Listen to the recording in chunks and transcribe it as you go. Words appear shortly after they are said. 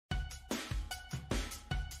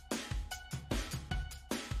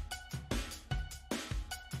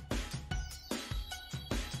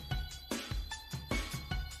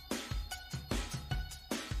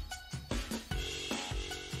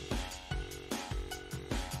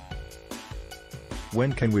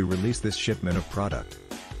When can we release this shipment of product?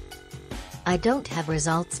 I don't have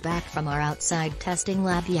results back from our outside testing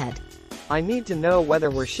lab yet. I need to know whether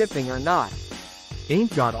we're shipping or not.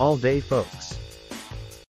 Ain't got all day, folks.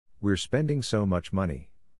 We're spending so much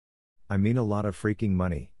money. I mean a lot of freaking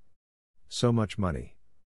money. So much money.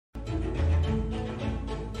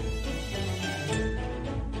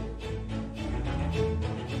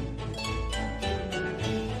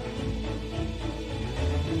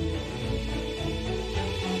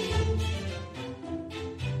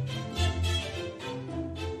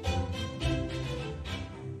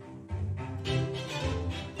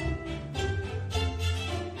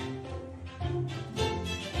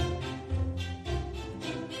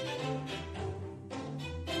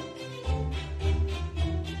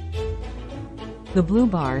 The blue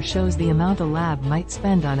bar shows the amount a lab might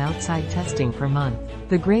spend on outside testing per month.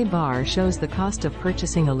 The gray bar shows the cost of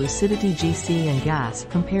purchasing a lucidity GC and gas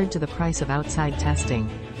compared to the price of outside testing.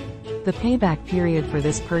 The payback period for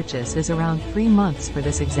this purchase is around 3 months for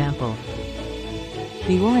this example.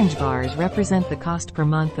 The orange bars represent the cost per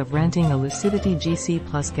month of renting a lucidity GC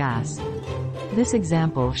plus gas. This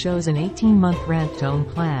example shows an 18-month rent-to-own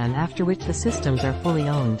plan after which the systems are fully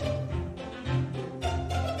owned.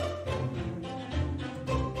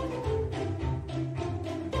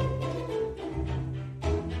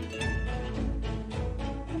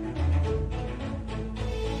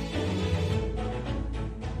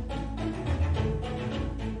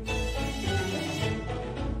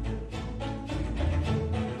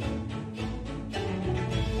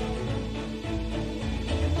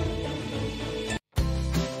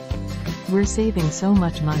 We're saving so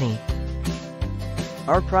much money.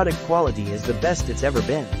 Our product quality is the best it's ever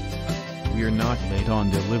been. We're not late on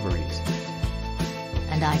deliveries.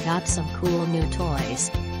 And I got some cool new toys.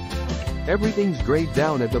 Everything's great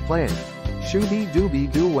down at the plant. Shooby dooby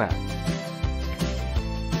doo whack.